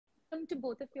to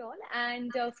both of you all.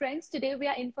 And friends, today we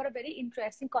are in for a very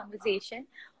interesting conversation.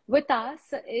 With us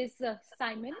is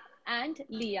Simon and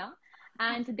Leah,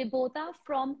 and they both are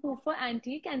from Hofer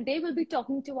Antique, and they will be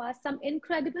talking to us some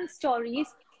incredible stories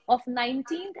of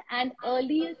 19th and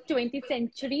early 20th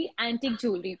century antique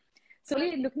jewelry. So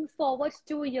really looking forward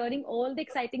to hearing all the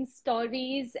exciting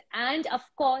stories and of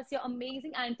course your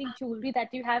amazing antique jewelry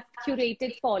that you have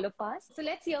curated for all of us. So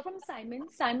let's hear from Simon.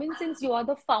 Simon, since you are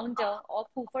the founder of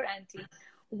Hofer Antique,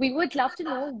 we would love to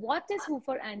know what is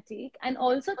Hofer Antique and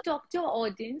also talk to our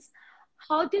audience.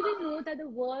 How did you know that the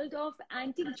world of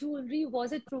antique jewelry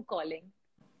was a true calling?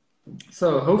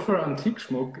 So Hofer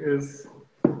Antikschmuck is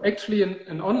actually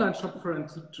an online shop for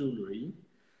antique jewelry.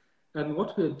 And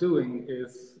what we're doing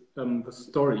is the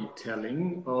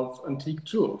storytelling of antique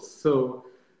jewels. So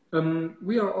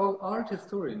we are all art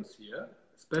historians here,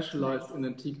 specialized in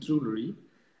antique jewelry.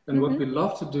 And what we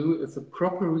love to do is a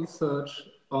proper research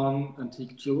on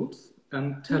antique jewels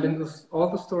and telling us all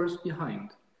the stories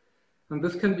behind. And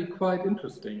this can be quite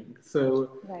interesting.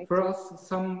 So for us,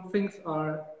 some things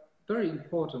are very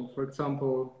important. For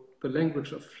example, the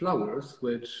language of flowers,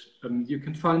 which you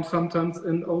can find sometimes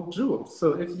in old jewels.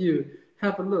 So if you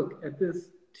have a look at this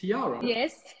tiara,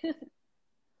 yes,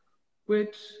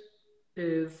 which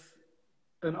is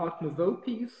an Art Nouveau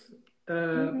piece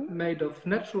made of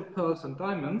natural pearls and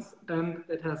diamonds, and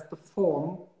it has the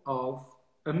form of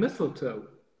a mistletoe.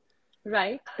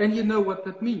 Right. And you know what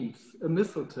that means. A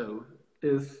mistletoe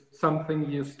is something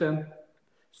you stand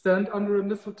under a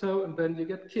mistletoe and then you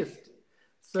get kissed.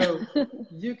 So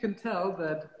you can tell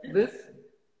that this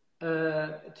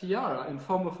tiara in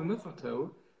form of a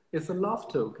mistletoe is a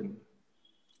love token.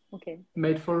 Okay.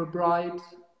 Made for a bride,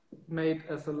 made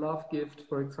as a love gift,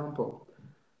 for example.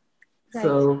 Right.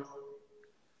 So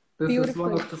this is Beautiful.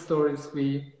 one of the stories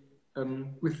we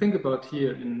think about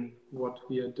here in what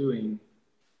we are doing.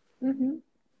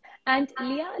 And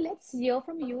Leah, let's hear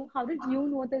from you. How did you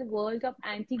know the world of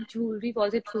antique jewelry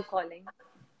was a true calling?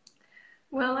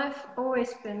 Well, I've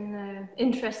always been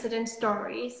interested in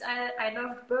stories. I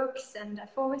love books and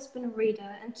I've always been a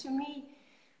reader. And to me,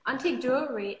 antique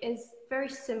jewelry is very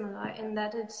similar in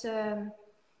that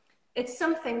it's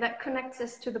something that connects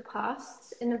us to the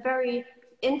past in a very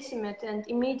intimate and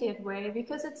immediate way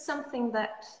because it's something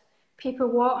that people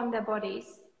wore on their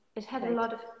bodies. It had a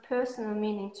lot of personal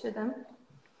meaning to them.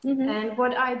 And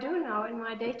what I do now in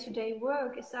my day-to-day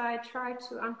work is I try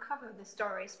to uncover the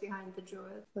stories behind the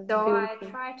jewels. So I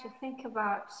try to think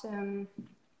about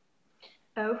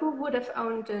who would have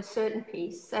owned a certain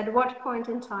piece, at what point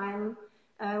in time,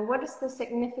 what is the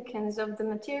significance of the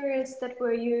materials that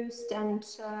were used, and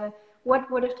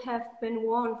what would it have been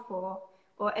worn for,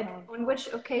 or on which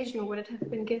occasion would it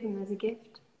have been given as a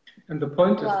gift. And the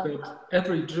point is that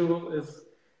every jewel is,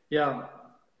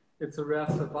 it's a rare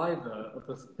survivor of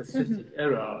a specific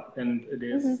era, and it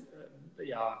is,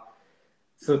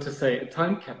 so to say, a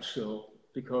time capsule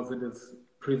because it is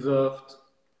preserved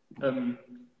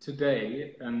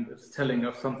today and it's telling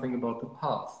us something about the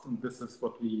past. And this is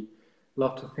what we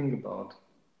love to think about.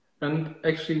 And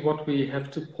actually what we have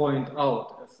to point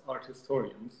out as art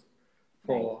historians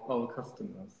for our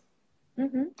customers.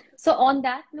 So on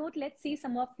that note, let's see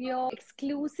some of your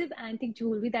exclusive antique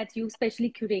jewelry that you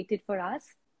specially curated for us.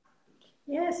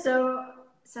 Yeah, so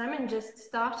Simon just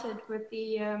started with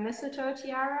the mistletoe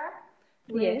tiara,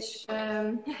 which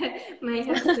may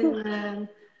have been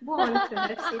worn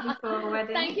perhaps even for a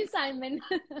wedding. Thank you, Simon.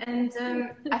 And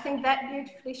I think that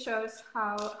beautifully shows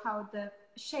how the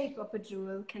shape of a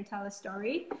jewel can tell a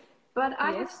story. But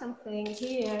I have something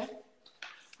here,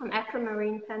 an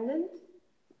aquamarine pendant,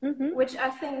 which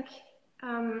I think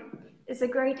is a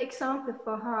great example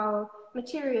for how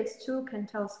materials too can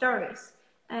tell stories.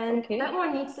 And that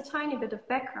one needs a tiny bit of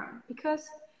background because,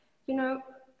 you know,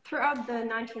 throughout the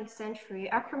 19th century,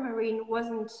 aquamarine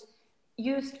wasn't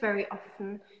used very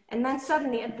often. And then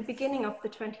suddenly at the beginning of the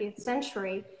 20th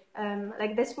century,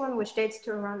 like this one, which dates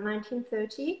to around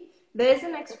 1930, there's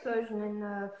an explosion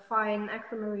in fine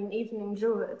aquamarine evening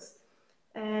jewels.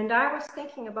 And I was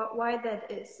thinking about why that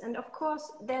is. And of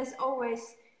course, there's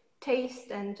always taste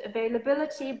and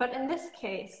availability, but in this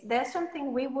case, there's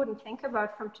something we wouldn't think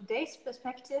about from today's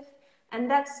perspective, and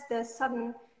that's the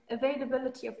sudden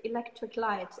availability of electric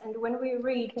light. And when we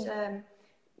read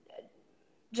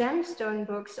gemstone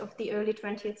books of the early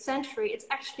 20th century, it's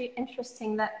actually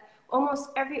interesting that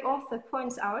almost every author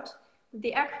points out that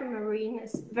the aquamarine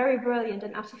is very brilliant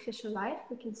in artificial light.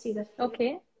 We can see that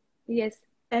here. Yes.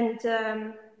 And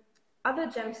other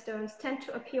gemstones tend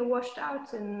to appear washed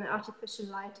out in artificial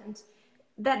light, and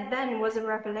that then was a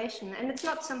revelation, and it's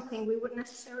not something we would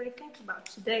necessarily think about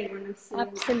today when we see an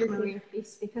aquamarine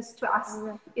piece, because to us,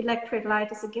 electric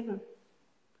light is a given.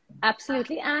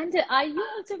 Absolutely. And are you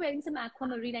also wearing some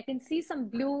aquamarine? I can see some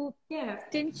blue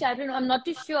tint shadow. I'm not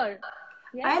too sure.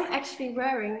 Yes? I'm actually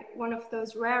wearing one of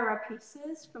those rarer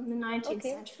pieces from the 19th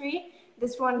century.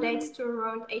 This one dates to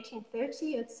around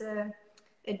 1830. It's a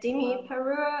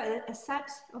demi-parure, a set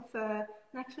of a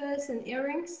necklace and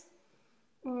earrings.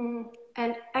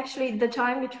 And actually the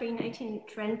time between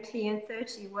 1820 and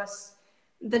 30 was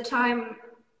the time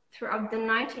throughout the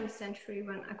 19th century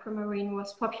when aquamarine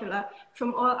was popular.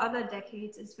 From all other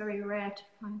decades, it's very rare to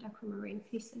find aquamarine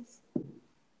pieces.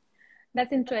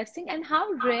 That's interesting. And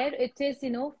how rare it is,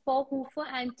 you know, for Hofer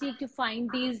Antique to find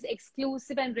these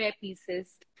exclusive and rare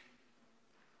pieces?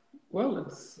 Well,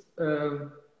 it's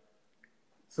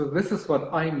so this is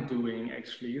what I'm doing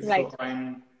actually. Right. So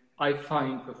I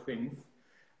find the things,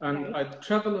 and I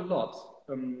travel a lot.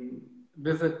 I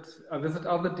visit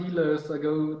other dealers. I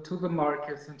go to the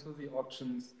markets and to the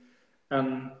auctions,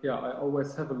 and I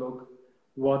always have a look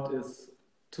what is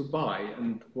to buy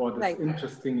and what is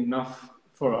interesting enough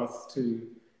for us to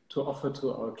offer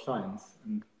to our clients.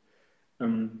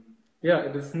 And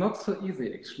it is not so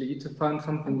easy actually to find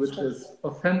something which is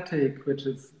authentic, which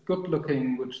is good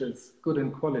looking, which is good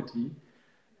in quality.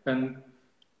 And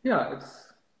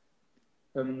it's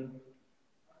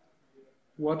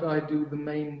what I do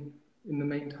in the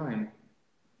main time.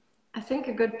 I think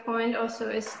a good point also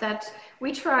is that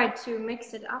we try to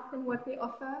mix it up in what we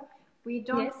offer. We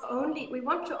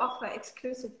want to offer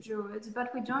exclusive jewels,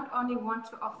 but we don't only want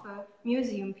to offer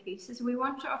museum pieces. We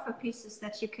want to offer pieces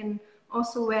that you can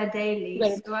also wear daily.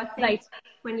 Right. So I think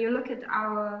when you look at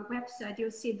our website,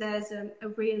 you'll see there's a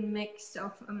real mix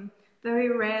of very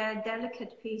rare,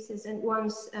 delicate pieces and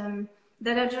ones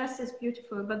that are just as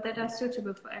beautiful, but that are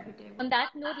suitable for everyday wear. On that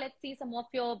note, let's see some of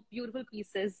your beautiful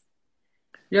pieces.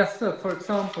 Yes, so for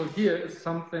example, here is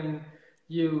something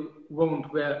you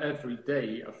won't wear every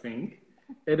day, I think.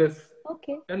 It is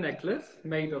a necklace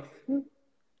made of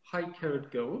high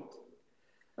carat gold.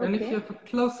 And if you have a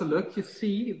closer look, you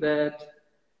see that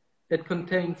it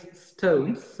contains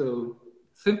stones, so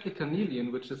simply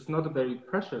carnelian, which is not a very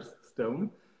precious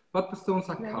stone, but the stones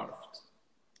are carved.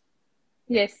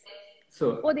 Yes.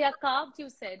 So, they are carved, you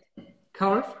said?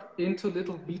 Carved into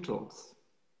little beetles,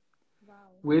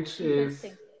 which is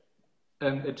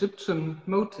an Egyptian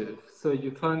motif. So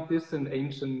you find this in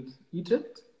ancient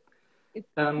Egypt.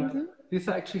 And these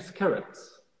are actually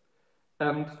scarabs.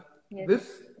 And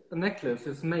this necklace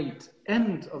is made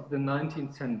end of the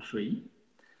 19th century,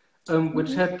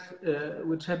 which had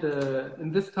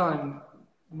in this time,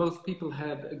 most people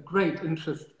had a great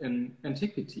interest in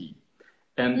antiquity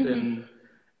and in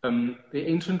the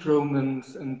ancient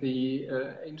Romans and the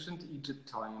ancient Egypt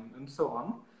time and so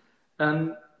on.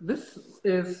 And this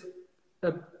is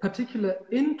a particularly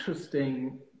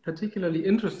interesting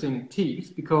piece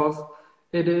because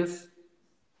it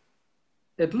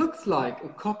looks like a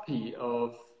copy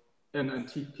of an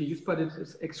antique piece, but it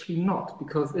is actually not,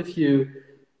 because if you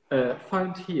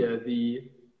find here the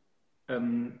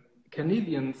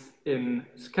carnelians in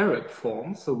scarab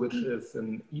form, so which is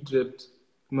an Egypt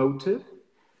motif,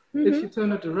 if you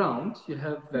turn it around, you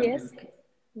have them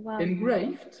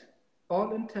engraved,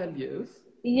 all intaglios.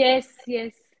 Yes.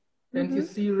 And you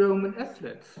see Roman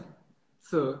athletes.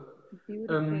 So,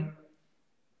 and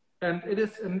it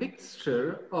is a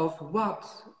mixture of what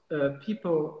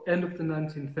people end of the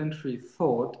 19th century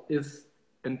thought is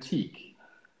antique.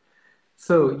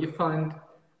 So you find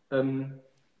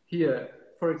here,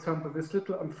 for example, this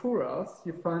little amphoras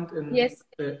you find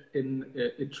in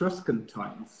Etruscan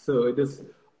times. So it is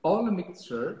all a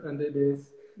mixture, and it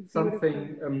is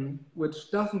something which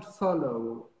doesn't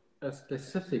follow a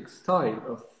specific style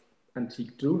of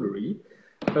antique jewelry.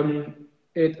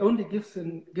 It only gives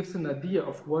an idea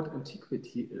of what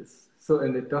antiquity is. So,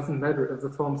 and it doesn't matter if the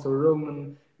forms are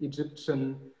Roman,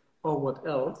 Egyptian, or what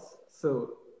else.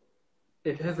 So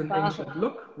it has an ancient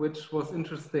look, which was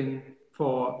interesting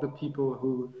for the people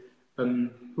who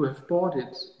have bought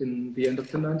it in the end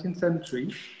of the 19th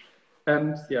century.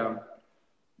 And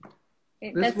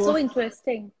that's so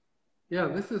interesting. Yeah,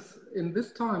 this is in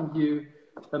this time you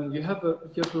have a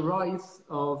rise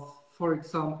of, for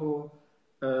example,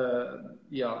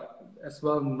 as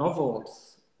well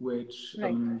novels which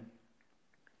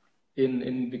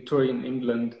in Victorian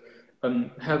England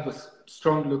have a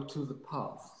strong look to the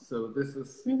past. So this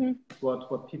is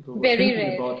what people were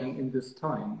thinking about in this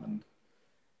time,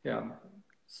 and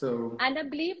so. And I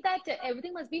believe that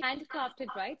everything must be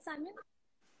handcrafted, right, Simon?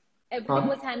 Everything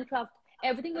was handcrafted.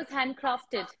 everything was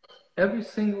handcrafted. Every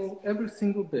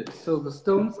single bit. So the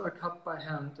stones are cut by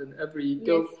hand, and every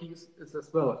gold piece is as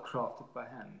well crafted by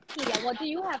hand. Yeah, what do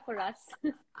you have for us?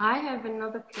 I have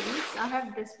another piece. I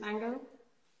have this bangle,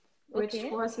 which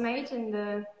was made in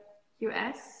the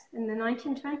US in the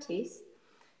 1920s.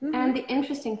 And the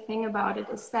interesting thing about it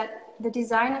is that the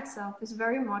design itself is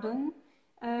very modern.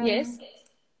 Yes.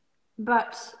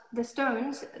 But the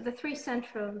stones, the 3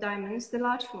 central diamonds, the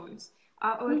large ones,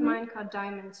 are old minecart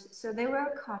diamonds. So they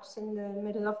were cut in the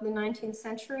middle of the 19th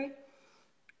century.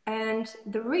 And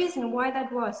the reason why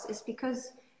that was is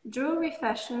because jewelry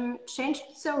fashion changed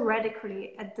so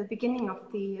radically at the beginning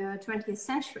of the 20th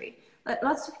century that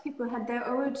lots of people had their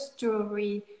old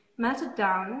jewelry melted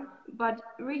down, but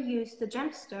reused the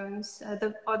gemstones,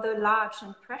 the large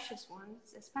and precious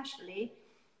ones especially,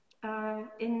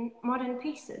 in modern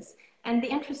pieces. And the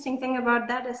interesting thing about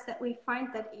that is that we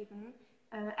find that even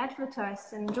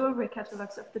advertised in jewelry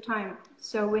catalogs of the time.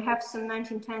 So we have some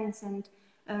 1910s and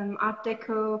Art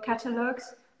Deco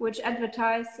catalogs which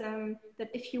advertise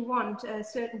that if you want a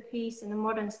certain piece in a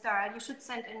modern style, you should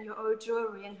send in your old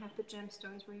jewelry and have the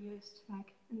gemstones reused,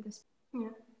 like in this.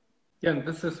 Yeah, and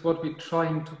this is what we're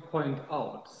trying to point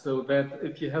out, so that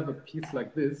if you have a piece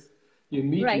like this, you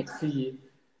immediately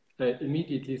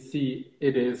see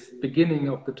it is beginning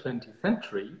of the 20th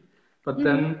century. But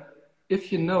then,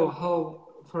 if you know how,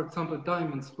 for example,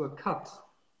 diamonds were cut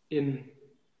in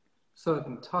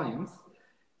certain times,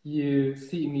 you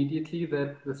see immediately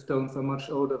that the stones are much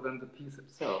older than the piece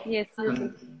itself. Yes,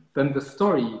 and then the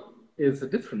story is a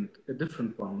different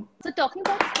one. So talking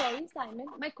about story, Simon,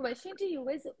 my question to you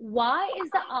is, why is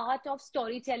the art of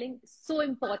storytelling so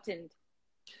important?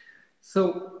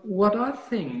 So what I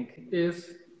think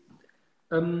is,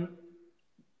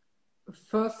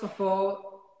 first of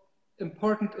all,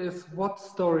 important is what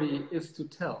story is to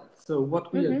tell. So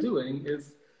what we are doing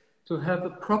is to have a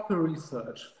proper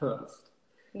research first.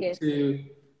 Yes. To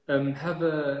have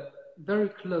a very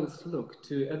close look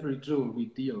to every jewel we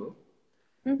deal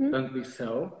and we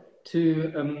sell,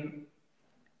 to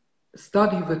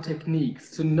study the techniques,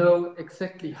 to know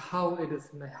exactly how it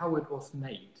was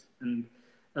made,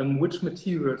 and which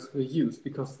materials were used,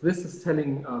 because this is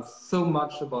telling us so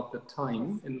much about the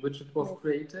time in which it was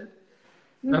created.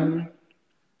 And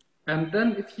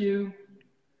then if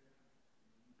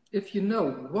you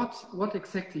know what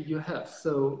exactly you have,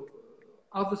 so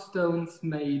are the stones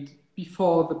made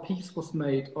before the piece was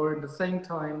made or in the same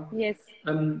time? Yes.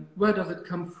 Where does it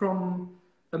come from?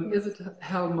 Is it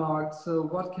hallmarked? So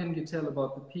what can you tell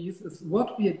about the piece?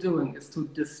 What we are doing is to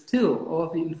distill all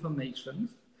the information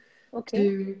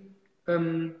to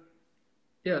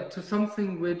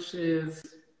something which is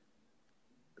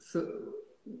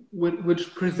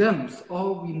which presents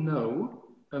all we know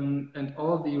and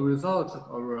all the results of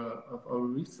our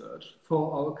research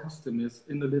for our customers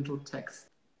in a little text.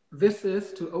 This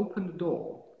is to open the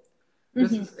door.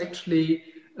 This is actually,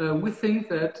 we think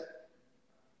that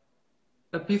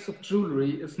a piece of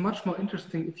jewelry is much more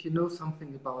interesting if you know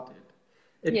something about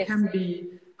it. It can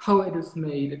be how it is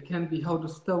made, it can be how the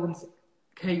stones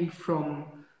came from,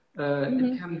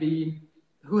 it can be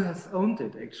who has owned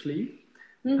it actually.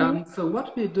 So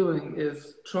what we're doing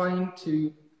is trying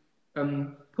to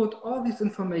put all these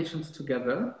informations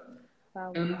together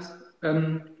and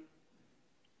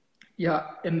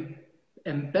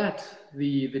embed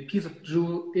the piece of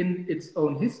jewel in its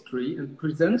own history and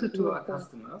present it to our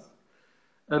customers,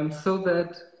 so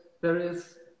that there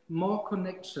is more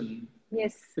connection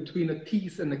between a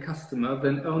piece and a customer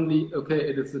than only, okay,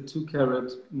 it is a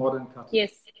 2-carat modern cut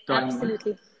diamond.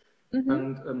 Absolutely.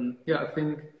 And I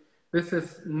think this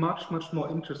is much more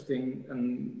interesting,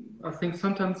 and I think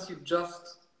sometimes you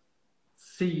just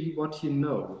see what you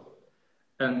know,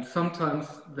 and sometimes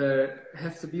there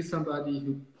has to be somebody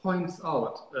who points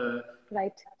out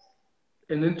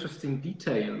an interesting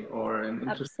detail or an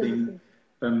interesting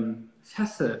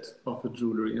facet of the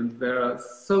jewelry, and there are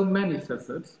so many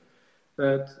facets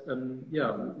that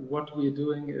what we're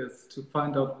doing is to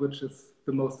find out which is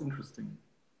the most interesting.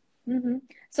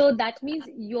 So that means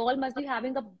you all must be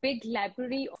having a big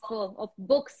library of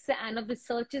books and of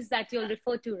researches that you'll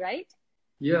refer to, right?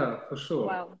 Yeah, for sure.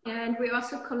 Wow. And we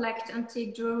also collect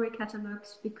antique jewelry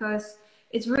catalogs because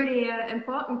it's really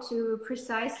important to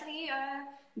precisely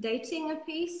dating a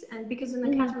piece, and because in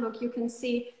the catalog you can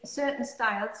see certain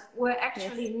styles were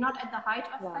actually not at the height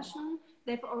of fashion.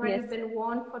 They've already been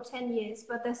worn for 10 years,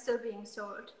 but they're still being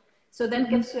sold. So that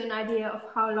gives you an idea of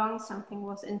how long something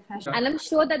was in fashion. And I'm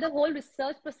sure that the whole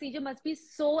research procedure must be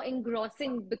so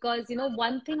engrossing because,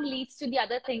 one thing leads to the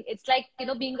other thing. It's like,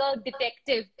 being a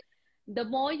detective the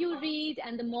more you read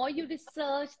and the more you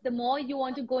research, the more you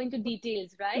want to go into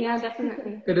details, right? Yeah,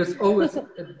 definitely. It is always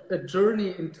a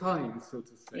journey in time, so to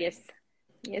say. Yes,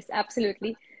 yes,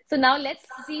 absolutely. So now let's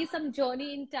see some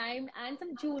journey in time and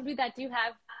some jewelry that you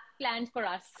have planned for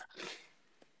us.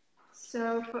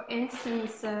 So, for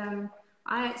instance, some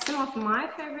of my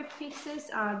favorite pieces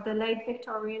are the late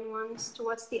Victorian ones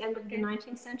towards the end of the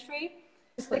 19th century.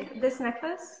 Like this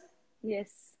necklace.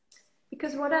 Yes.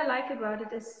 Because what I like about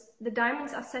it is the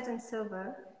diamonds are set in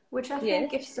silver, which I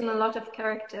think gives them a lot of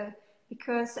character.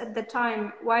 Because at the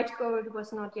time, white gold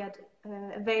was not yet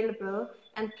available,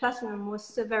 and platinum was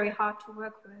still very hard to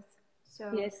work with.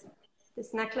 So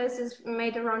this necklace is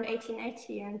made around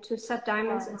 1880, and to set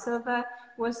diamonds in silver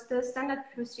was the standard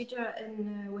procedure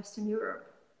in Western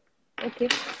Europe. Okay.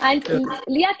 And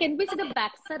Leah, can we see the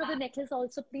back side of the necklace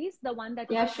also, please? The one that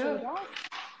you showed us?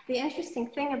 The interesting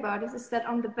thing about it is that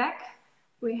on the back,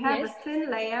 we have a thin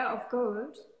layer of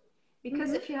gold.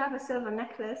 Because if you have a silver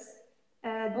necklace,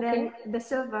 then the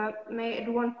silver may at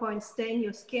one point stain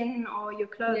your skin or your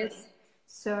clothing.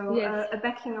 So a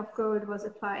backing of gold was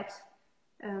applied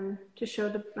to show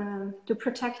to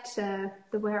protect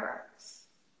the wearer.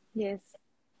 Yes.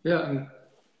 Yeah, and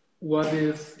what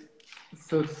is,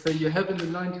 so to say, you have in the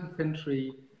 19th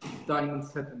century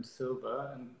diamonds set in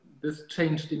silver, and this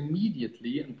changed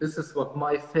immediately, and this is what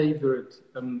my favorite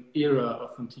era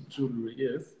of antique jewelry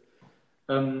is.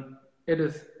 It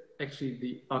is actually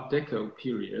the Art Deco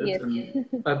period. Yes.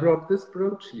 I brought this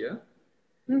brooch here,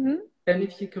 and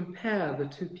if you compare the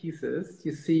two pieces,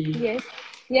 you see the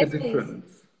difference.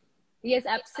 Please. Yes,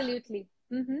 absolutely.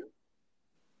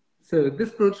 So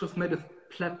this brooch was made of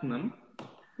platinum,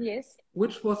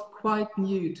 which was quite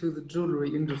new to the jewelry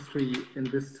industry in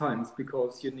these times,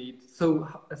 because you need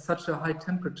such a high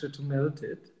temperature to melt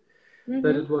it,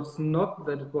 that it was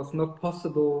not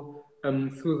possible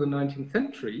through the 19th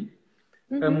century.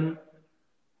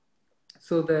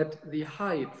 So that the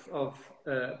heights of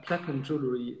platinum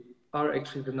jewelry are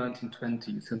actually the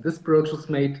 1920s. And this brooch was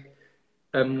made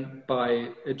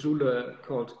by a jeweler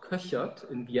called Goethe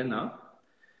in Vienna.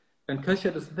 And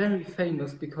Goethe is very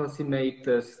famous because he made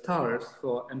the stars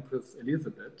for Empress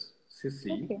Elizabeth,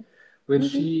 Sissi,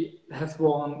 which she has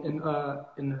worn in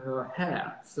her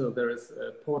hair. So there is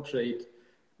a portrait,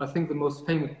 I think the most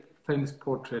famous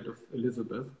portrait of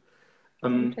Elizabeth.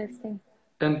 Interesting.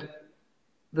 And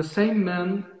the same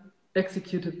man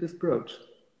executed this brooch.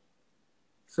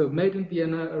 So made in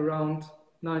Vienna around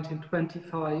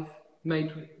 1925,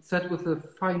 set with the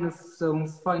finest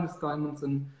stones, finest diamonds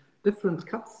in different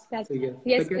cuts. So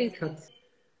please. Cuts.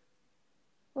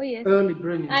 Oh yes. Early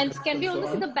brilliant. And can we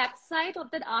also see the back side of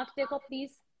that Art Deco,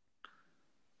 please?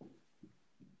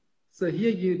 So here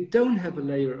you don't have a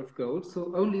layer of gold,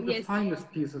 so only the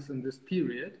finest pieces in this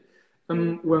period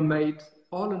were made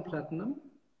all in platinum.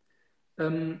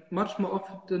 Much more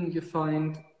often you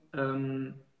find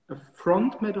a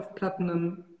front made of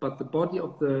platinum, but the body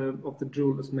of the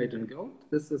jewel is made in gold.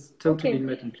 This is totally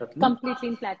made in platinum. Completely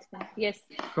in platinum, yes.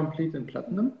 Complete in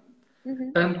platinum.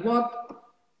 And what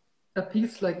a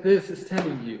piece like this is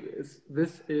telling you is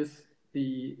this is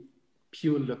the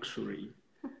pure luxury.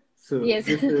 So this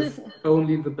is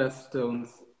only the best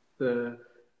stones, the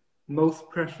most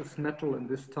precious metal in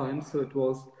this time. So it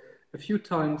was a few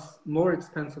times more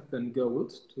expensive than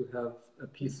gold to have a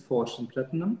piece forged in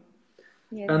platinum.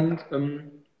 And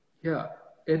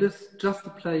it is just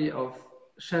a play of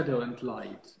shadow and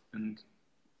light. And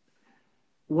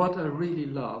what I really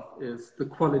love is the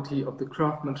quality of the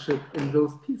craftsmanship in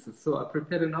those pieces. So I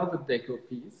prepared another deco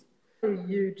piece, a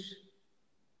huge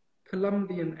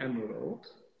Colombian emerald.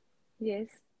 Yes.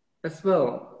 As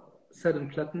well, set in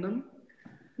platinum.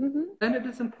 And it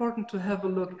is important to have a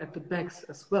look at the backs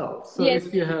as well. So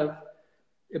if you have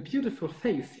a beautiful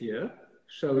face here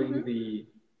showing the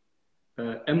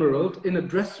emerald in a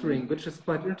dress ring, which is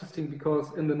quite interesting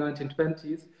because in the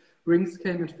 1920s, rings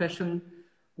came in fashion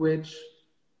which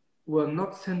were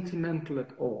not sentimental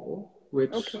at all,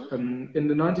 which in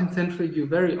the 19th century you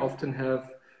very often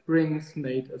have rings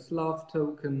made as love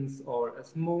tokens or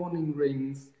as mourning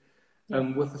rings.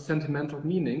 With a sentimental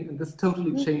meaning, and this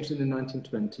totally changed in the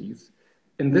 1920s.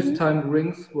 In this time,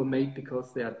 rings were made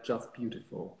because they are just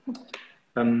beautiful.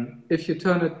 If you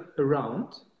turn it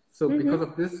around, so because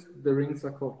of this, the rings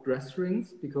are called dress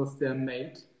rings because they are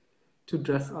made to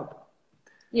dress up.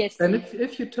 Yes. And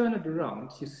if you turn it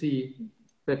around, you see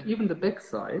that even the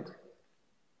backside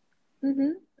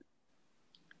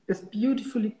is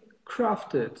beautifully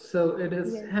crafted. So it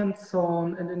is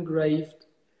hand-sewn and engraved.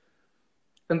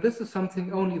 And this is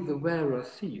something only the wearer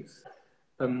sees.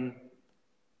 A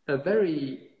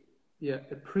very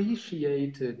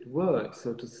appreciated word,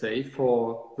 so to say,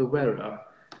 for the wearer.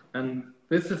 And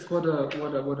this is what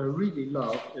I really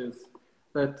love, is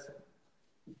that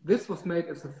this was made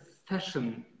as a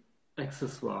fashion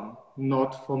accessoire,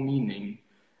 not for meaning.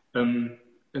 And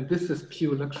this is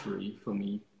pure luxury for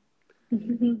me.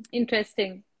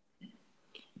 Interesting.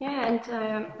 Yeah, and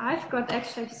I've got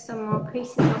actually some more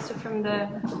pieces also from the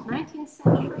 19th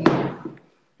century.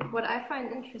 What I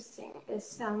find interesting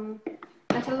is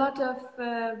that a lot of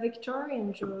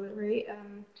Victorian jewellery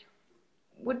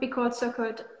would be called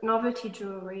so-called novelty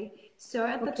jewellery. So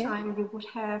at the time you would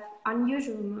have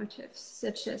unusual motifs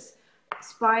such as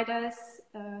spiders,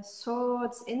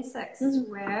 swords, insects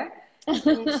wear.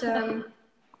 And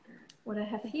what I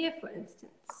have here, for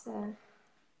instance,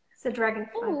 it's a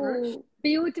dragonfly brooch.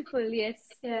 Beautiful, yes.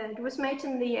 Yeah, it was made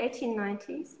in the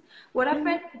 1890s. What I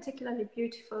find particularly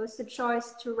beautiful is the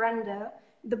choice to render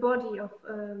the body of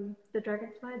the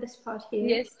dragonfly, this part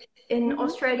here, in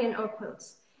Australian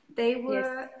opals. They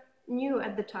were new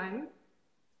at the time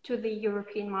to the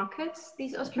European markets,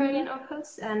 these Australian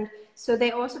opals, and so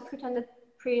they also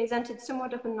presented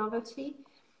somewhat of a novelty.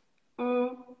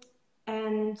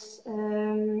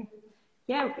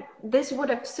 Yeah, this would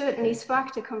have certainly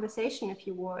sparked a conversation if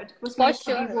you wore it. It was meant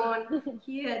to be worn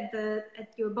here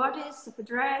at your bodice of a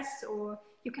dress, or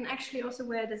you can actually also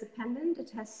wear it as a pendant. It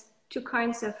has two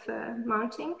kinds of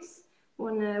mountings,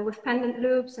 one with pendant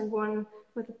loops and one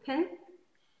with a pin.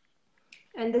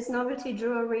 And this novelty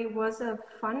jewelry was a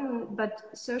fun but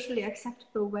socially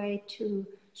acceptable way to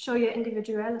show your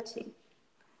individuality.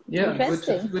 Yeah,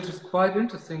 which is quite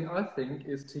interesting, I think,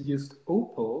 is to use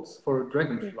opals for a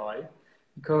dragonfly,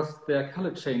 because they are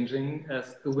color changing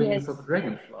as the wings of a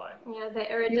dragonfly. Yeah, they're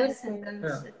iridescent, and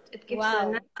it gives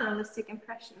a naturalistic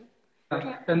impression.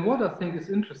 And what I think is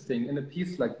interesting in a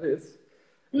piece like this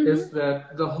is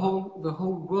that the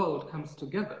whole world comes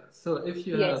together. So if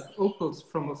you have opals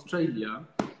from Australia,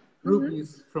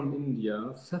 rubies from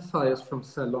India, sapphires from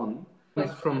Ceylon,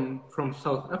 from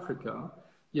South Africa,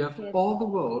 you have all the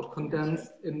world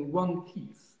condensed in one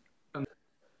piece. And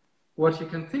what you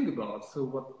can think about, so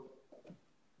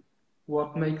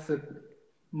what makes it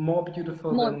more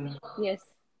beautiful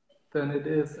than it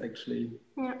is actually.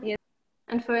 Yeah.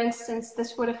 And for instance,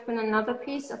 this would have been another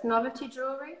piece of novelty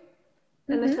jewelry,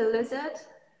 a little lizard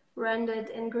rendered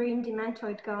in green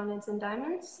demantoid garnets and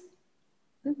diamonds.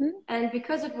 And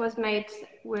because it was made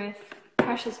with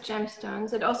precious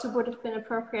gemstones, it also would have been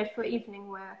appropriate for evening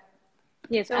wear.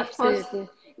 Yes, so absolutely. Of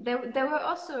course, there were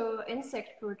also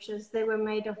insect brooches. They were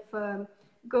made of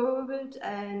gold,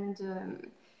 and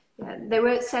they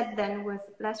were set then with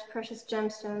less precious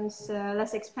gemstones,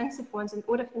 less expensive ones, and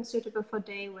would have been suitable for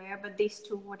day wear, but these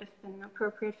two would have been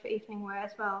appropriate for evening wear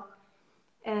as well.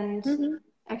 And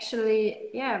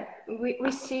actually,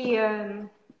 we see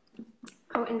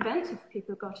how inventive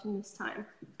people got in this time.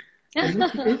 And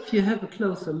if you have a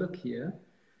closer look here,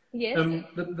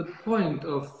 the point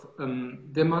of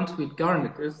demantoid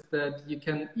garnet is that you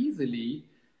can easily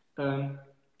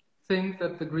think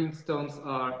that the green stones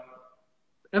are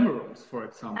emeralds, for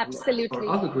example, or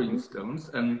other green stones,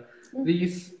 and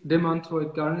these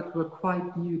demantoid garnet were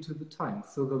quite new to the time,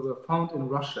 so they were found in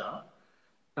Russia,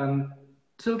 and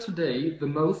till today the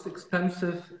most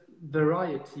expensive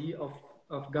variety of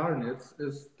garnets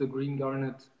is the green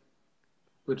garnet,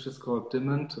 which is called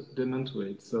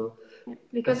demantoid. So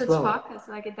because it sparkles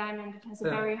like a diamond, it has a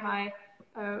very high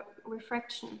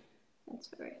refraction. It's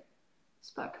very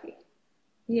sparkly.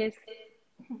 Yes.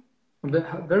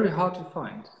 Very hard to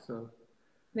find. So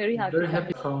very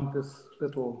happy to find this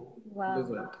little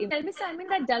lizard. Tell me, Simon,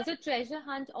 that does a treasure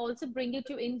hunt also bring you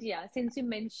to India? Since you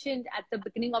mentioned at the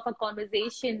beginning of our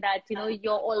conversation that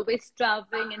you're always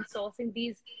traveling and sourcing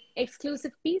these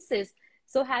exclusive pieces.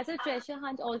 So has a treasure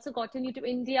hunt also gotten you to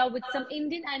India with some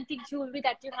Indian antique jewelry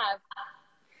that you have?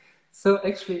 So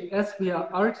actually, as we are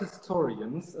art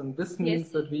historians, and this means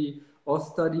that we all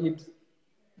studied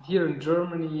here in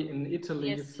Germany, in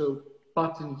Italy,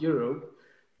 but in Europe,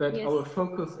 that our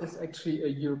focus is actually a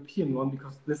European one,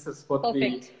 because this is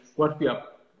what we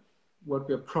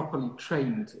are properly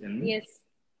trained in. Yes.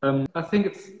 I think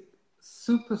it's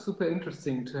super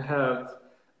interesting to have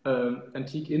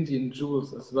antique Indian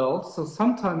jewels as well. So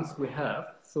sometimes we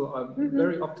have. So I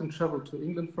very often travel to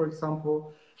England, for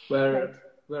example, where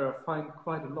I find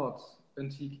quite a lot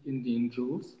antique Indian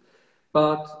jewels.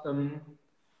 But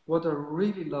what I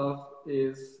really love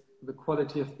is the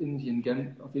quality of Indian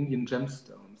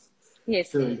gemstones.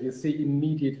 Yes. So you see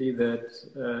immediately that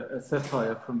a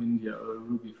sapphire from India or a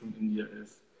ruby from India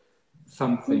is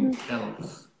something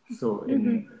else. So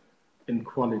in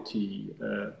quality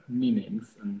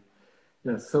meanings, and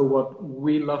Yeah, so what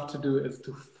we love to do is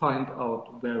to find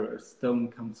out where a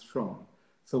stone comes from.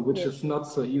 So which is not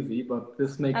so easy, but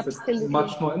this makes it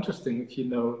much more interesting if you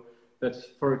know that,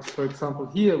 for example,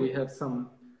 here we have some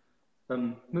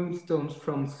moonstones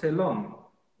from Ceylon.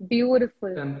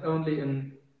 Beautiful. And only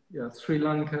in Sri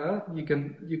Lanka you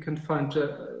can find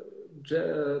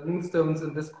moonstones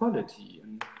in this quality.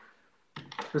 And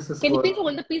this is Can you please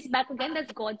hold the piece back again?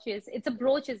 That's gorgeous. It's a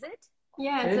brooch, is it?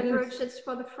 Yeah, it's a brooch. It's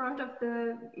for the front of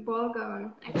the ball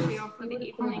gown, actually, or for the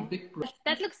evening.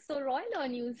 That looks so royal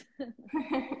on you.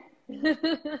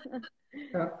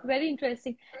 Yeah. Very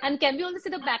interesting. And can we also see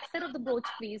the back side of the brooch,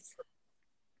 please?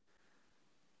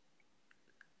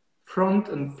 Front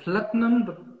in platinum,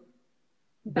 the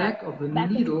back of the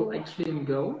needle actually in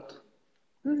gold.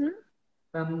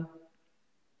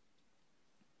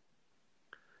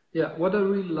 Yeah, what I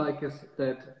really like is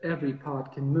that every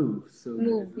part can move. So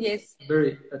it's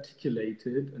very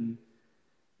articulated and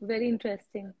very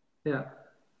interesting. Yeah.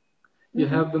 You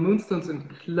have the moonstones in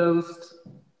closed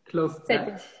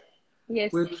backs,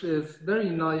 which is very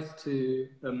nice to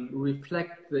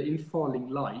reflect the infalling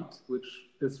light, which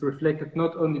is reflected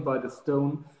not only by the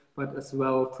stone, but as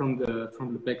well from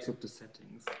the backs of the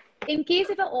settings. In case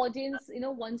if our audience,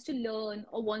 wants to learn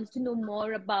or wants to know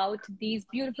more about these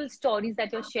beautiful stories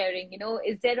that you're sharing,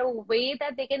 is there a way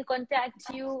that they can contact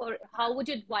you, or how would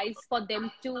you advise for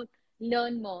them to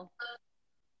learn more?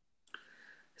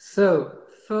 So,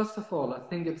 first of all, I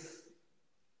think it's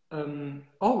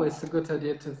always a good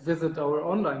idea to visit our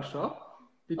online shop,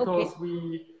 because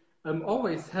we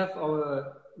always have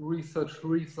our research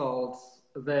results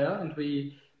there, and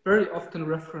we very often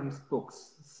reference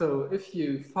books. So if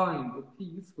you find a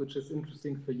piece which is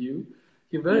interesting for you,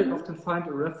 you very often find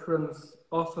a reference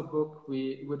author book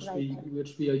which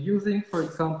we are using. For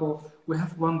example, we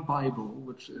have one Bible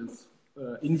which is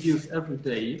in use every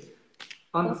day.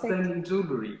 Understanding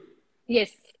Jewellery.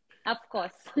 Yes, of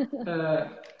course.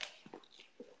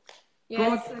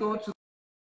 Gorgeous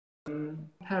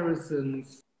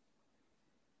comparisons,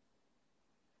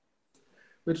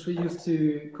 which we use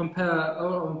to compare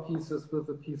our own pieces with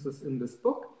the pieces in this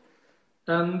book.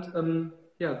 And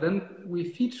then we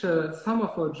feature some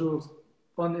of our jewels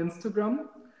on Instagram,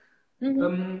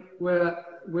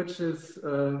 which is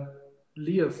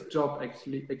Leah's job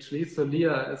actually. So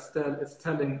Leah is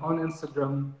telling on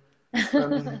Instagram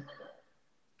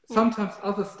sometimes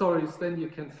other stories than you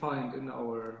can find in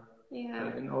our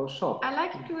shop. I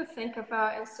like to think of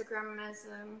our Instagram as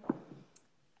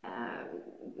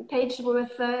page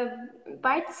with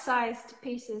bite-sized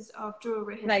pieces of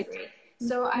jewelry history.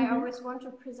 So I always want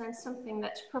to present something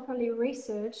that's properly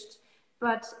researched,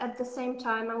 but at the same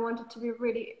time I want it to be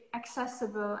really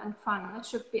accessible and fun. It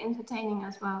should be entertaining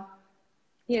as well.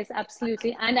 Yes,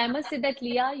 absolutely. And I must say that,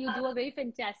 Leah, you do a very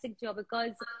fantastic job,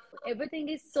 because everything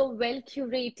is so well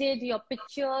curated, your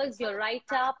pictures, your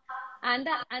write-up, and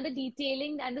the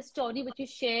detailing and the story which you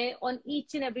share on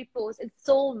each and every post. It's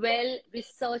so well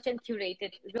researched and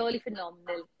curated. Really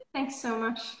phenomenal. Thanks so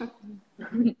much.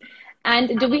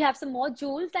 And do we have some more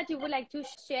jewels that you would like to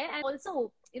share? And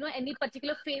also, any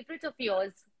particular favorites of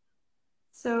yours?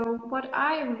 So what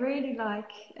I really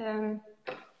like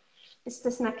is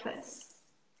this necklace,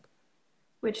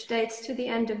 which dates to the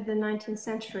end of the 19th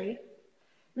century.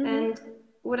 And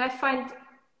what I find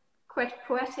quite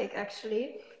poetic,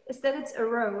 actually, is that it's a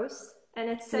rose, and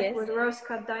it's set with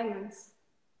rose-cut diamonds.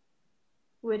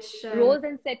 Rose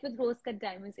and set with rose-cut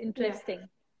diamonds. Interesting. Yeah.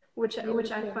 Which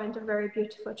I find a very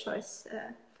beautiful choice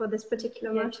for this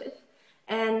particular motif.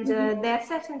 And they're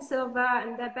set in silver,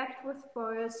 and they're backed with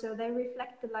foil, so they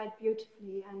reflect the light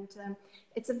beautifully. And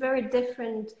it's a very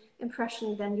different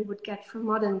impression than you would get from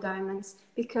modern diamonds,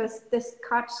 because this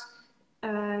cut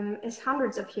is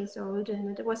hundreds of years old,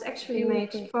 and it was actually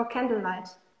made for candlelight.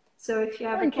 So if you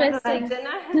have a candlelight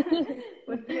dinner,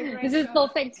 would be a great This is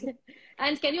perfect.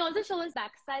 And can you also show us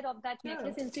backside of that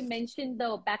necklace, since you mentioned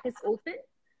the back is open?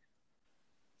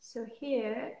 So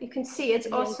here you can see it's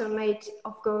also made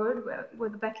of gold,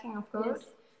 with the backing of gold,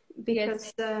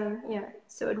 because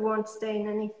so it won't stain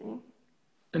anything.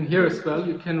 And here as well,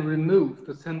 you can remove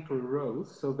the central rose,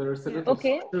 so there is a little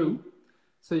screw,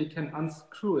 so you can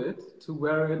unscrew it to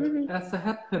wear it as a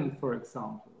hatpin, for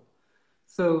example.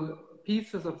 So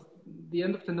pieces of the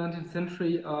end of the 19th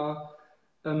century are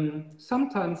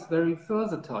sometimes very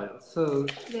versatile, so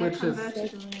which is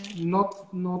not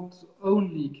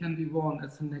only can be worn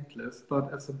as a necklace,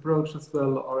 but as a brooch as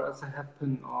well, or as a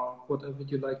hatpin, or whatever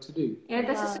you like to do. Yeah,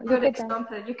 this is a good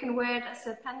example. You can wear it as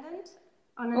a pendant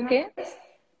on a necklace,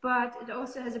 but it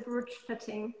also has a brooch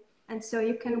fitting, and so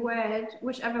you can wear it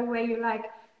whichever way you like.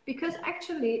 because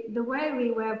actually the way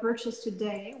we wear brooches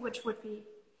today, which would be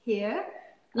here,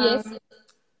 Yes.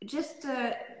 just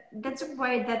that's a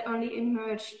way that only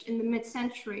emerged in the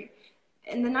mid-century.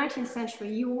 In the 19th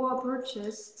century, you wore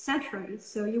brooches centrally,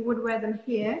 so you would wear them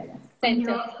here.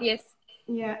 Center, yes.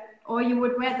 Yeah, or you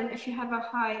would wear them, if you have a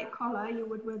high collar, you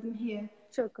would wear them here.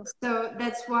 Choker. So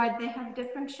that's why they have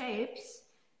different shapes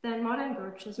than modern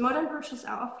brooches. Modern brooches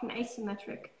are often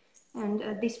asymmetric,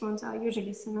 and these ones are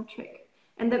usually symmetric.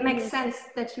 And that makes sense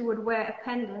that you would wear a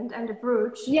pendant and a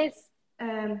brooch. Yes.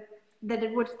 That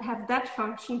it would have that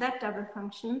function, that double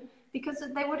function, because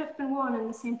they would have been worn in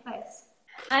the same place.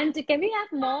 And can we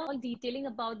have more detailing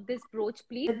about this brooch,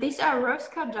 please? These are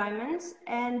rose-cut diamonds,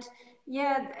 and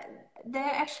yeah,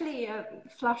 they're actually a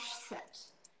flush set.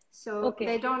 So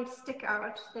they don't stick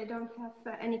out. They don't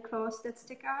have any claws that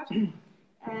stick out.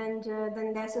 And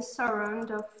then there's a surround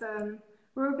of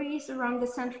rubies around the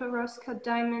central rose-cut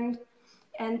diamond.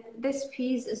 And this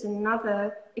piece is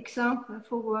another example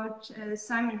for what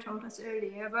Simon told us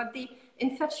earlier about the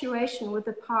infatuation with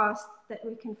the past that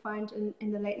we can find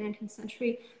in the late 19th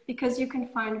century, because you can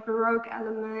find Baroque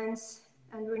elements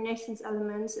and Renaissance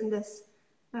elements in this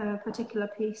particular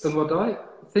piece. And what I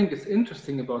think is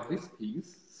interesting about this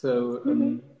piece, so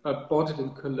I bought it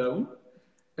in Cologne,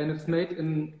 and it's made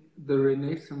in the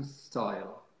Renaissance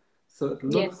style. So it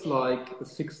looks like a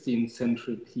 16th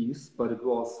century piece, but it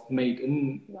was made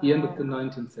in the end of the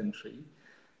 19th century,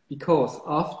 because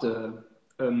after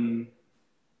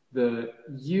the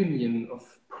union of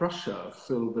Prussia,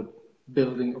 so the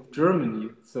building of Germany,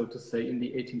 so to say, in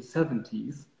the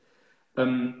 1870s,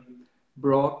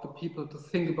 brought the people to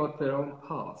think about their own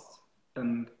past.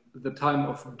 And the time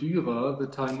of Dürer, the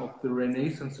time of the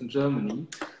Renaissance in Germany,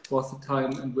 was a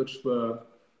time in which were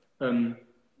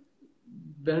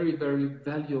very, very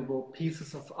valuable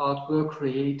pieces of art were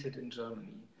created in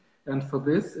Germany. And for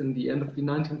this, in the end of the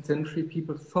 19th century,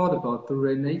 people thought about the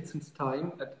Renaissance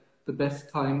time at the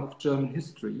best time of German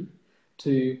history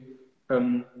to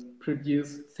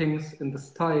produce things in the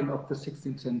style of the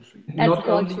 16th century. Not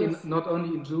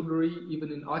only in jewelry,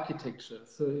 even in architecture.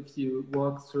 So if you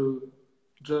walk through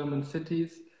German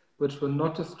cities, which were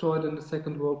not destroyed in the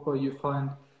Second World War, you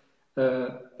find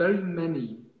very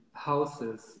many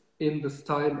houses in the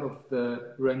style of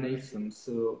the Renaissance,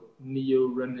 so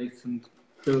neo-Renaissance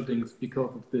buildings,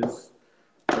 because of this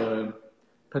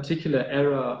particular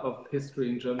era of history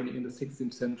in Germany in the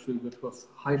 16th century, which was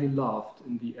highly loved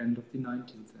in the end of the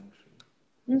 19th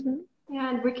century. Yeah,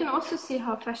 and we can also see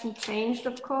how fashion changed,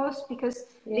 of course, because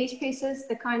these pieces,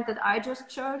 the kind that I just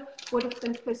showed, would have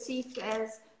been perceived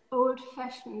as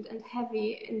old-fashioned and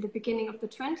heavy in the beginning of the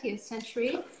 20th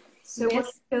century. So what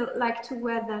people like to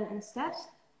wear then instead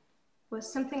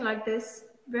was something like this,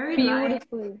 very light,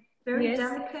 very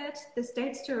delicate. This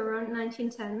dates to around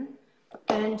 1910,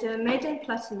 and made in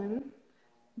platinum,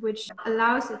 which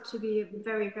allows it to be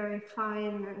very, very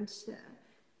fine and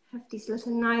have these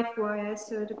little knife wires,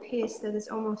 so it appears that it's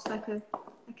almost like a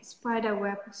spider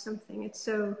web or something. It's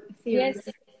so ethereal. Yes,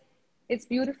 it's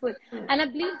beautiful. And I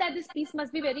believe that this piece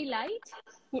must be very light.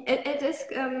 It is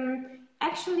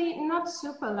actually not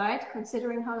super light,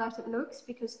 considering how light it looks,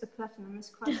 because the platinum is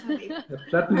quite heavy. The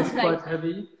platinum is quite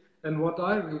heavy, and what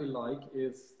I really like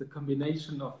is the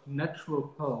combination of natural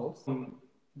pearls from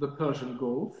the Persian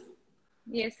Gulf.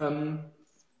 Yes.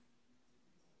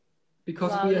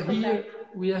 Because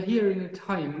we are here in a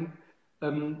time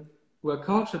where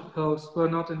cultured pearls were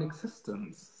not in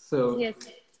existence. So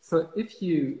if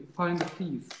you find a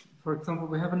piece, for example,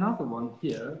 we have another one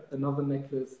here, another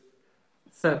necklace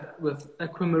set with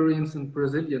aquamarines and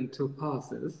Brazilian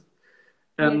topazes.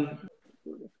 And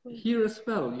here as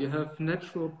well, you have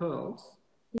natural pearls.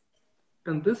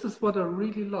 And this is what I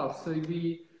really love. So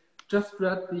we just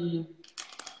read the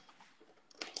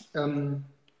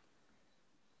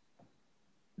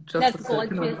just a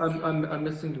second, I'm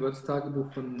missing the word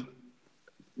Tagebuch von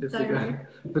the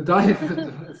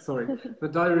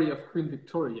diary of Queen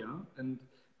Victoria. And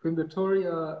Queen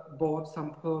Victoria bought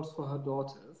some pearls for her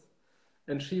daughters,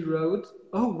 and she wrote,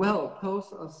 "Oh well,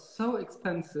 pearls are so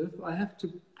expensive, I have to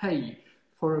pay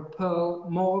for a pearl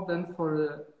more than for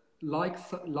a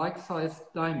like-sized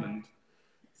diamond."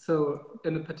 So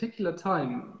in a particular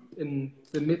time, in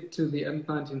the mid to the end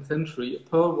 19th century, a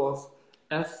pearl was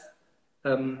as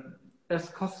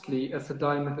costly as a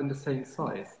diamond in the same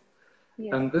size.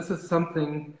 Yes. And this is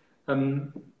something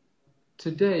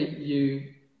today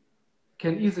you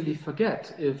can easily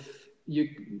forget if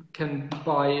you can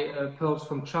buy pearls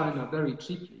from China very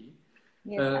cheaply.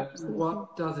 Yes, absolutely.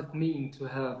 What does it mean to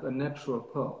have a natural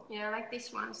pearl? Yeah, like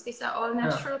these ones. These are all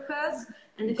natural pearls.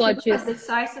 And if Gorgeous. you look at the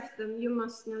size of them, you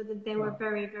must know that they were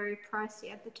very, very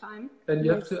pricey at the time. And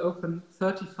you have to open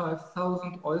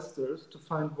 35,000 oysters to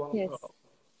find one pearl.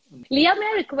 Leah, may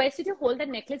I request you to hold that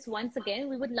necklace once again?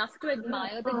 We would love to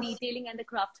admire the detailing and the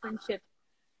craftsmanship.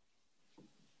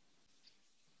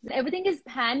 Everything is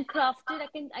handcrafted.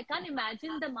 I can't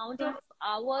imagine the amount of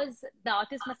hours the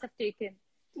artist must have taken.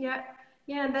 Yeah,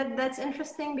 that's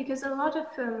interesting because a lot of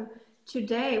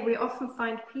today we often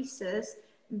find pieces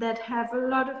that have a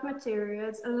lot of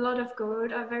materials, a lot of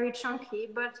gold, are very chunky,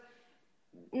 but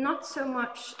not so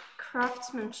much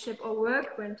craftsmanship or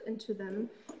work went into them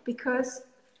because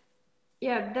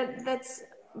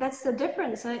that's the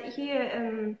difference.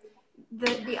 Here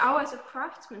the hours of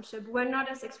craftsmanship were not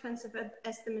as expensive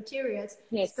as the materials.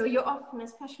 Yes. So you often,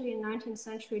 especially in 19th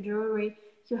century jewelry,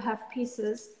 you have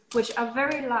pieces which are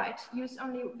very light, use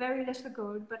only very little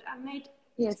gold, but are made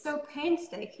so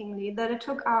painstakingly that it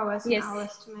took hours and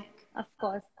hours to make. Of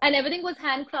course. And everything was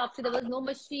handcrafted. There was no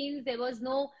machines. There was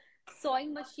no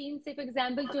sewing machines, say, for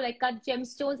example, to like cut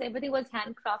gemstones. Everything was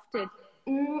handcrafted.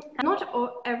 Not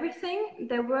everything.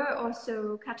 There were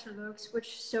also catalogs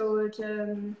which sold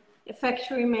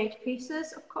factory-made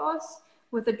pieces, of course,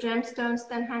 with the gemstones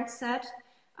then hand set.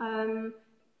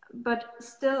 But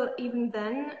still, even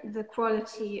then, the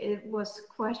quality was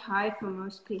quite high for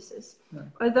most pieces. Yeah.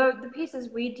 Although the pieces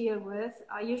we deal with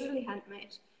are usually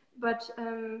handmade. But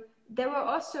there were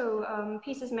also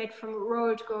pieces made from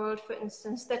rolled gold, for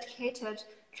instance, that catered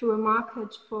to a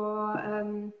market for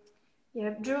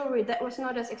jewelry that was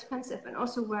not as expensive and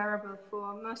also wearable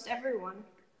for most everyone.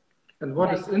 And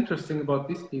what is interesting about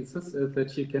these pieces is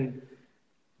that you can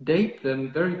date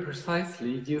them very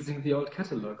precisely using the old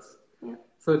catalogs. Yeah.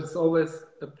 So it's always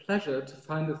a pleasure to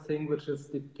find a thing which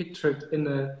is pictured in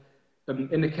a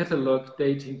catalog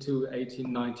dating to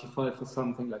 1895 or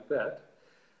something like that.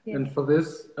 Yes. And for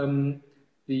this,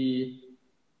 the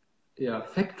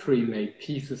factory-made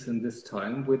pieces in this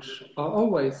time, which are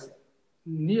always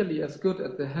nearly as good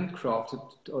as the handcrafted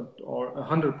or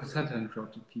 100%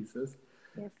 handcrafted pieces,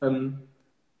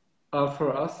 are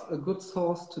for us a good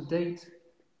source to date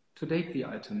the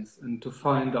items and to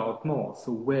find out more.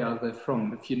 So where they're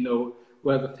from. If you know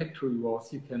where the factory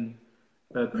was, you can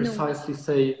precisely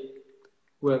say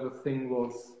where the thing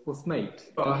was made.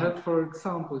 I have, for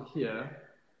example, here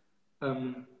a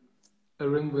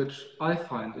ring which I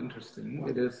find interesting.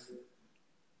 It is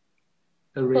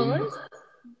a ring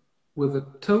with a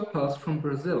topaz from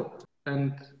Brazil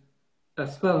and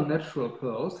as well natural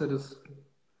pearls that is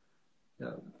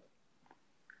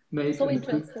made in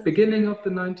the beginning of the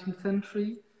 19th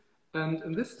century, and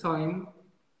in this time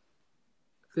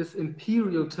this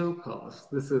imperial topaz,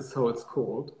 this is how it's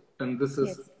called, and this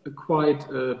is quite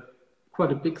a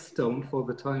big stone for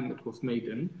the time it was made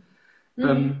in,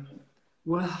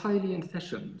 were highly in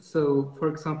fashion. So for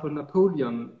example,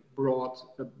 Napoleon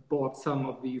bought some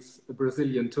of these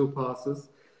Brazilian topazes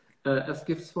as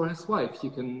gifts for his wife.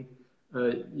 You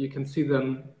can see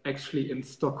them actually in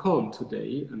Stockholm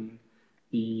today, and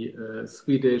the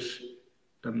Swedish,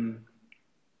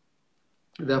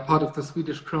 they're part of the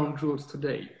Swedish crown jewels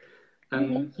today.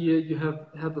 And here you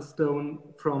have a stone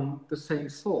from the same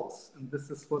source, and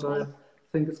this is what I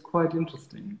think is quite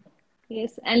interesting.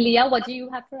 Yes, and Leah, what do you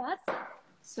have for us?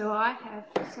 So I have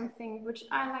something which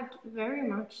I liked very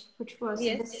much, which was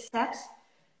the set,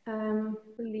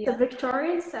 the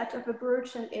Victorian set of a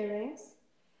brooch and earrings.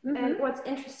 And what's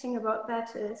interesting about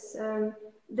that is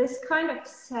this kind of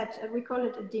set, we call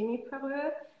it a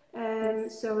demi-parure.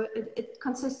 So it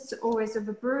consists always of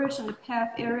a brooch and a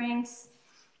pair of earrings.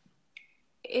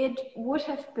 It would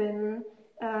have been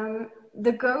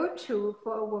the go-to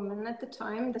for a woman at the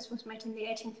time. This was made in the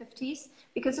 1850s,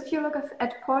 because if you look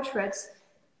at portraits,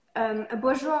 a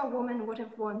bourgeois woman would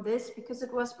have worn this because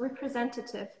it was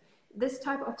representative. This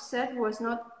type of set was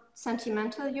not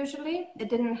sentimental usually. It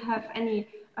didn't have any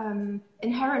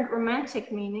inherent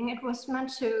romantic meaning. It was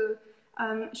meant to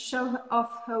show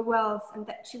off her wealth and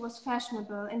that she was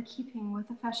fashionable, in keeping with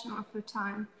the fashion of her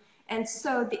time. And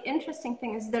so the interesting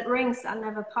thing is that rings are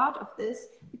never part of this,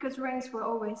 because rings were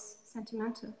always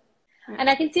sentimental. And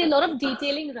I can see a lot of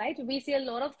detailing, right? We see a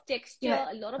lot of texture,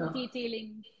 a lot of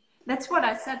detailing. That's what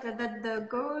I said, that the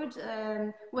gold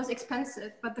was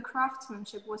expensive, but the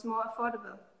craftsmanship was more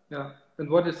affordable. Yeah, and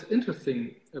what is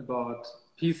interesting about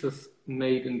pieces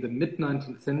made in the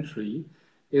mid-19th century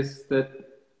is that,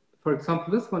 for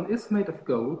example, this one is made of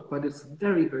gold, but it's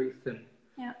very, very thin.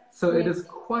 Yeah. So it is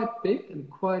quite big and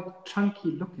quite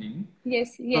chunky looking.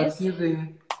 Yes. But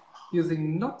using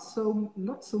using not so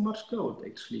much gold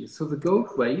actually. So the gold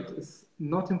weight is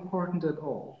not important at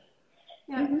all.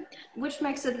 Yeah, which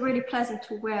makes it really pleasant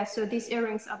to wear. So these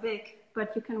earrings are big,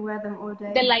 but you can wear them all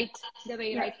day. They're light. They're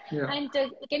very light. Yeah. And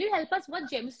can you help us? What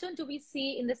gemstone do we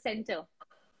see in the center?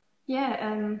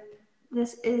 Yeah,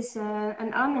 this is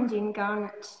an almandine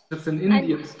garnet. It's an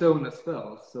Indian stone as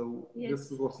well. So Yes.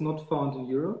 this was not found in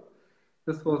Europe.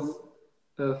 This was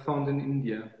found in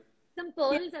India. Some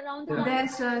pearls around the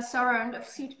There's a surround of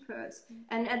seed pearls.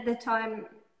 And at the time,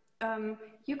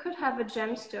 you could have a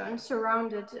gemstone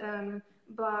surrounded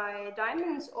by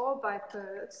diamonds or by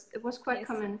pearls. It was quite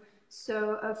common.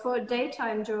 So for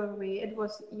daytime jewelry, it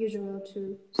was usual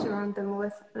to surround them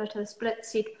with little split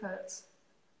seed pearls.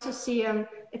 To see,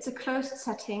 it's a closed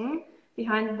setting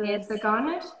behind the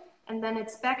garnet, and then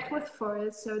it's backed with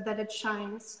foil so that it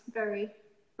shines very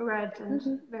red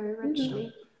and very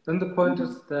richly. And the point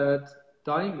is that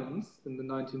diamonds in the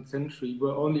 19th century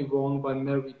were only worn by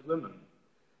married women.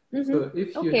 So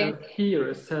if you have here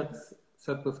a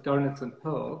set with garnets and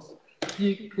pearls,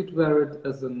 you could wear it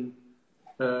as an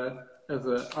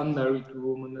unmarried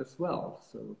woman as well.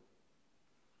 So.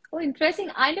 Oh, interesting.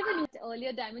 I never knew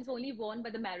earlier diamonds were only worn by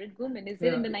the married women. Is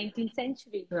it in the 19th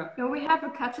century? Yeah. No, we have a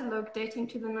catalogue dating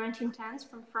to the 1910s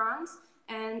from France,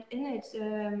 and in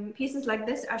it, pieces like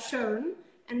this are shown,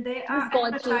 and they are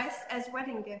advertised as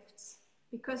wedding gifts,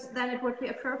 because then it would be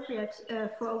appropriate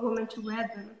for a woman to wear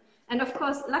them. And of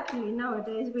course, luckily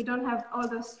nowadays, we don't have all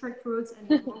those strict rules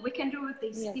anymore. We can do with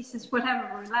these pieces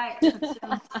whatever we like.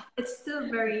 But, it's still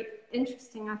very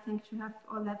interesting, I think, to have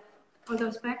all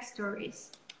those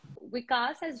backstories.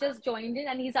 Vikas has just joined in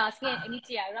and he's asking any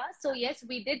tiara. So yes,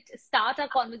 we did start our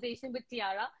conversation with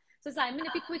tiara. So Simon,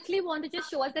 if you quickly want to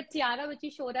just show us the tiara which you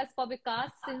showed us for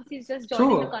Vikas, since he's just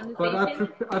joining the conversation.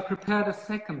 But I prepared a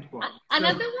second one.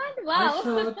 Another one? Wow. I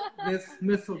showed this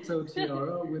mistletoe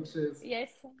tiara, which is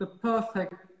the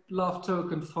perfect love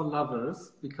token for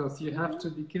lovers, because you have to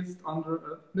be kissed under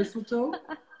a mistletoe.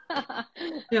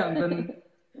 And then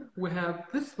we have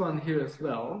this one here as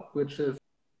well, which is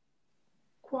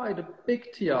quite a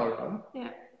big tiara.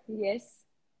 Yeah. Yes.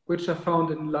 Which I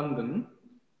found in London.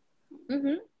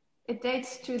 It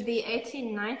dates to the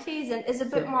 1890s and is a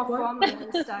bit more formal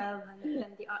in style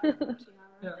than the Art Nouveau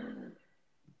tiara. Yeah.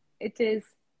 It is.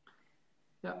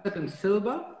 Yeah, but in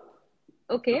silver.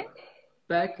 Okay.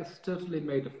 Back is totally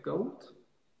made of gold.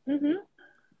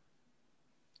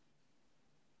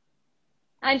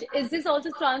 And is this also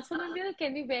transformable?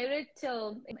 Can we wear it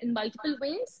in multiple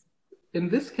ways? In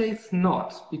this case,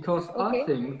 not, because I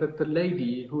think that the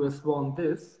lady who has worn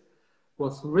this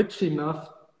was rich enough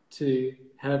to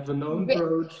have an own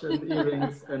brooch and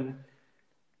earrings, and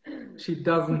she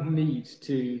doesn't need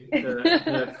to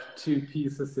have two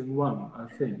pieces in one, I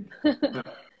think.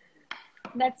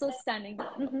 That's so stunning.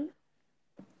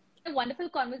 A wonderful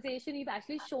conversation. You've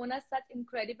actually shown us such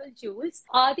incredible jewels.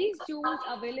 Are these jewels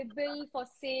available for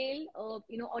sale,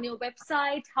 on your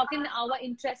website? How can our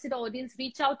interested audience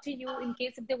reach out to you in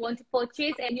case if they want to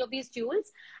purchase any of these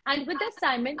jewels? And with that,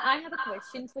 Simon, I have a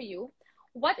question for you.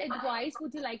 What advice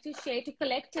would you like to share to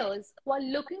collectors who are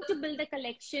looking to build a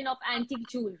collection of antique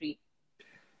jewelry?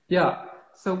 Yeah.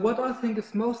 So what I think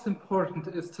is most important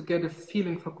is to get a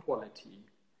feeling for quality.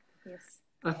 Yes.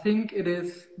 I think it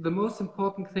is the most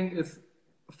important thing is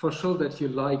for sure that you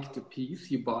like the piece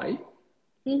you buy.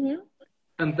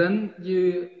 And then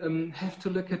you have to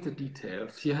look at the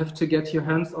details. You have to get your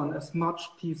hands on as much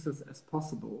pieces as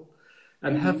possible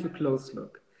and have a close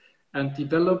look and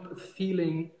develop a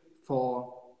feeling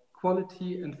for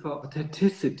quality and for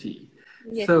authenticity.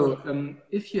 Yes. So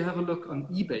if you have a look on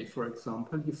eBay, for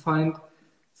example, you find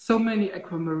so many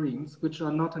aquamarines which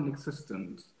are not in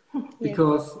existence.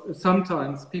 Because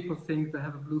sometimes people think they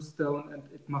have a blue stone and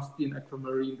it must be an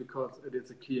aquamarine because it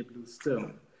is a clear blue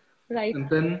stone. Right. And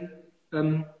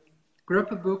then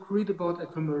grab a book, read about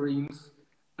aquamarines,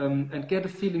 and get a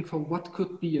feeling for what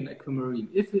could be an aquamarine.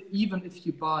 Even if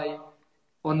you buy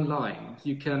online,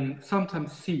 you can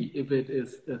sometimes see if it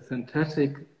is a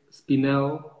synthetic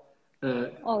spinel,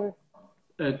 or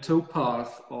a topaz,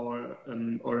 or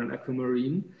an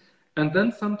aquamarine. And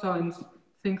then sometimes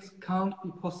things can't be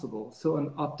possible. So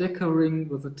an Art Deco ring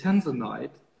with a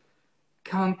tanzanite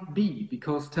can't be,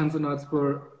 because tanzanites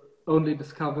were only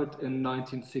discovered in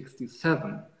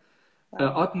 1967.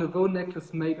 Art Nouveau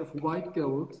necklace made of white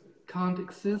gold can't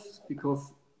exist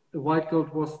because white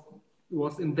gold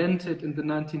was invented in the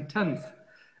 1910s,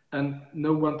 and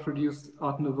no one produced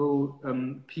Art Nouveau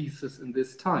pieces in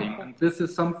this time. And this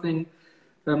is something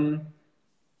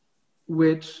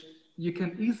which you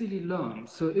can easily learn.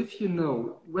 So if you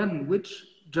know which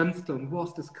gemstone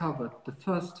was discovered the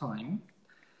first time,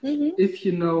 Mm-hmm. if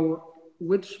you know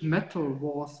which metal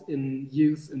was in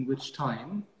use in which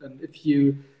time, and if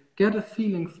you get a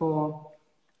feeling for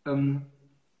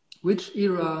which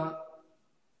era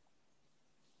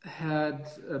had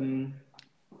in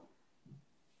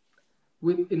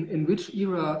which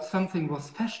era something was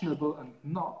fashionable and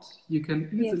not, you can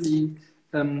easily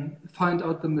find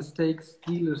out the mistakes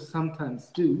dealers sometimes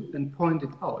do and point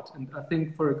it out. And I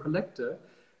think for a collector,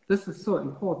 this is so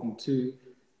important to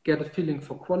get a feeling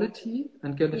for quality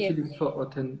and get a feeling for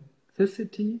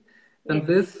authenticity. And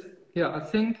this, I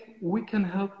think we can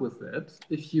help with that.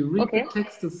 If you read the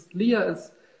text as Leah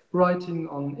is writing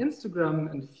on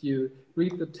Instagram, and if you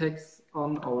read the text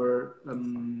on our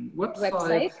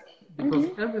website, because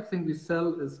everything we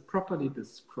sell is properly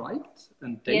described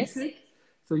and dated.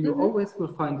 So you always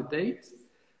will find a date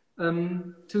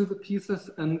to the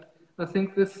pieces. And I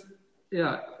think this,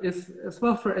 is as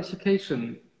well for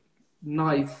education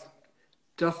nice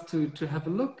just to have a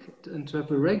look and to have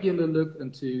a regular look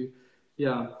and to,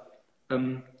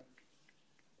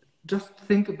 just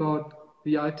think about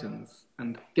the items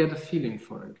and get a feeling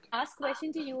for it. Last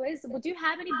question to you is, would you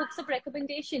have any books of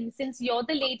recommendation, since you're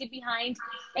the lady behind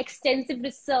extensive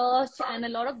research and a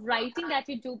lot of writing that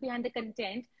you do behind the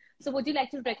content? So would you like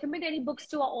to recommend any books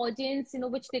to our audience,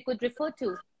 which they could refer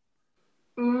to?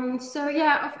 So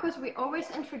yeah, of course, we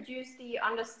always introduce the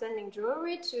understanding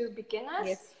jewelry to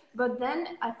beginners, but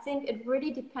then I think it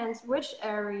really depends which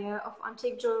area of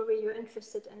antique jewelry you're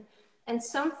interested in. And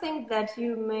something that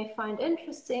you may find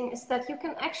interesting is that you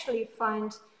can actually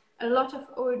find a lot of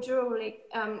old jewelry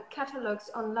catalogs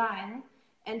online,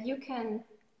 and you can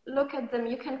look at them,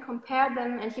 you can compare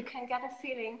them, and you can get a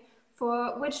feeling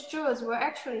for which jewels were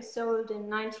actually sold in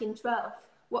 1912,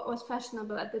 what was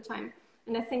fashionable at the time.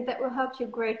 And I think that will help you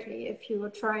greatly if you are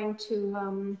trying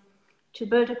to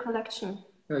build a collection.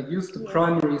 Use the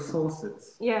primary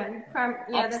sources.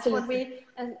 That's what we,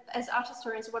 as art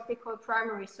historians, what we call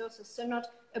primary sources. So not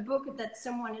a book that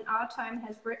someone in our time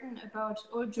has written about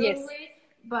old jewelry,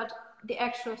 but the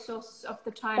actual sources of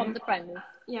the time. From the primary.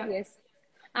 Yes.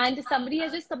 And somebody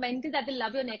has just commented that they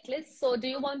love your necklace. So do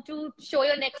you want to show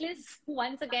your necklace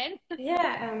once again?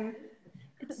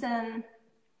 It's a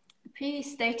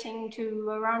piece dating to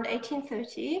around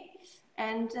 1830.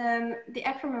 And the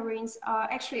aquamarines are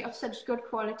actually of such good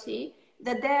quality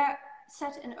that they're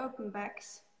set in open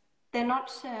backs. They're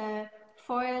not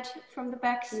foiled from the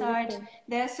back side.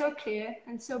 They're so clear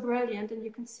and so brilliant. And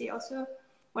you can see also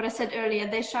what I said earlier,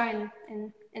 they shine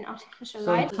in artificial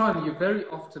light. So in China, you very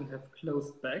often have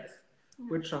closed backs,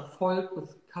 which are foiled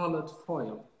with colored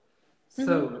foil.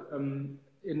 So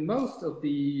in most of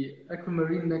the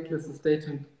aquamarine necklaces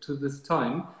dating to this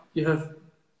time, you have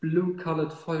blue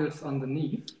colored foils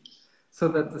underneath, so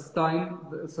that the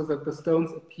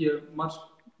stones appear much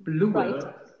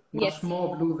bluer, much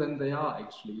more blue than they are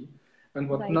actually. And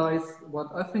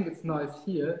what I think is nice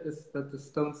here is that the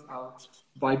stones are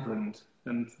vibrant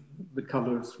and the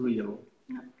color is real.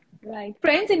 Right.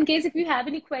 Friends, in case if you have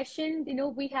any questions,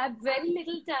 we have very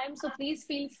little time, so please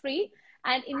feel free.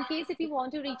 And in case if you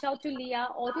want to reach out to Leah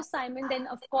or to Simon, then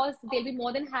of course they'll be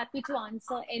more than happy to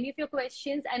answer any of your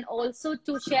questions and also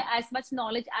to share as much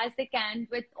knowledge as they can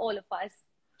with all of us.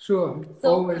 Sure. So,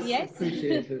 always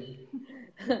appreciated.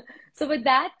 So with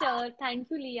that, thank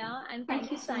you, Leah, and thank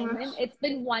you, Simon. It's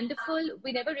been wonderful.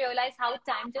 We never realized how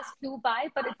time just flew by,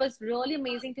 but it was really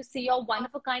amazing to see your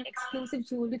one-of-a-kind exclusive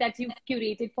jewelry that you've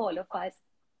curated for all of us.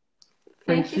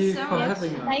 Thank you so much for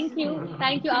having us. Thank you.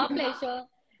 Thank you. Our pleasure.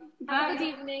 Have a good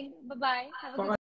evening. Bye-bye.